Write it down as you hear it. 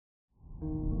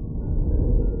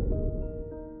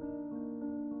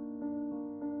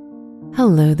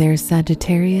Hello there,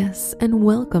 Sagittarius, and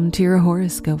welcome to your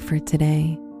horoscope for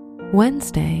today,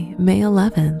 Wednesday, May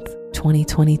 11th,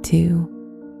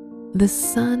 2022. The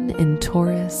Sun in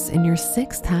Taurus in your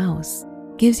 6th house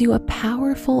gives you a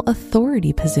powerful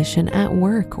authority position at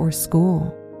work or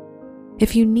school.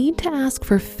 If you need to ask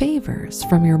for favors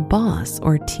from your boss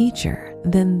or teacher,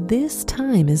 then this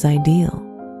time is ideal.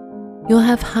 You'll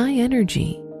have high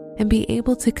energy and be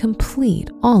able to complete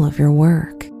all of your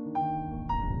work.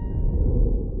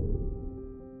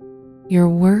 Your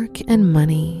work and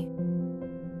money.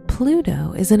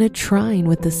 Pluto is in a trine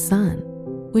with the Sun,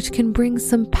 which can bring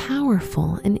some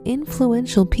powerful and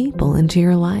influential people into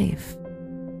your life.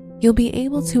 You'll be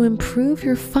able to improve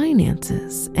your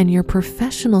finances and your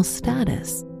professional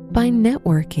status by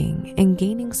networking and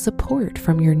gaining support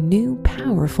from your new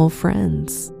powerful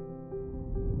friends.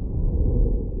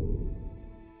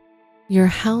 Your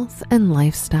health and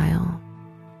lifestyle.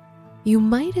 You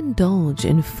might indulge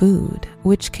in food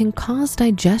which can cause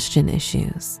digestion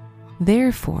issues.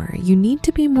 Therefore, you need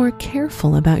to be more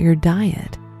careful about your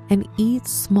diet and eat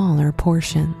smaller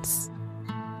portions.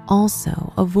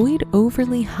 Also, avoid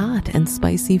overly hot and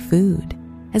spicy food,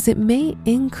 as it may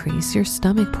increase your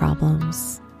stomach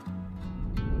problems.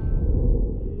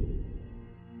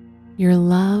 Your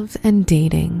love and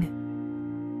dating.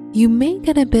 You may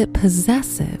get a bit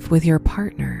possessive with your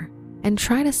partner and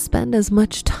try to spend as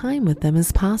much time with them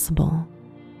as possible.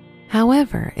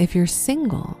 However, if you're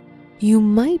single, you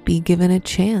might be given a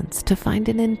chance to find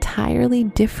an entirely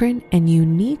different and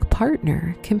unique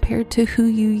partner compared to who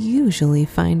you usually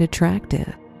find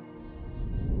attractive.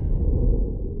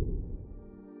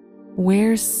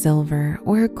 Wear silver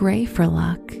or gray for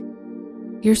luck.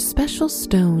 Your special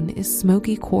stone is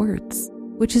smoky quartz,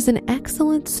 which is an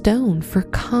excellent stone for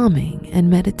calming and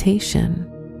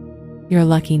meditation. Your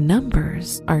lucky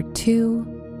numbers are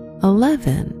 2,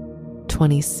 11,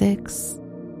 26,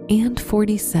 and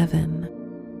 47.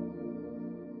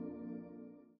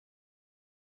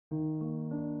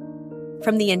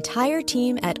 From the entire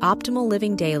team at Optimal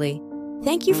Living Daily,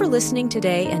 thank you for listening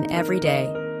today and every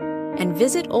day. And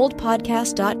visit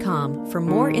oldpodcast.com for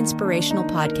more inspirational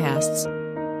podcasts.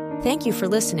 Thank you for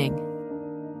listening.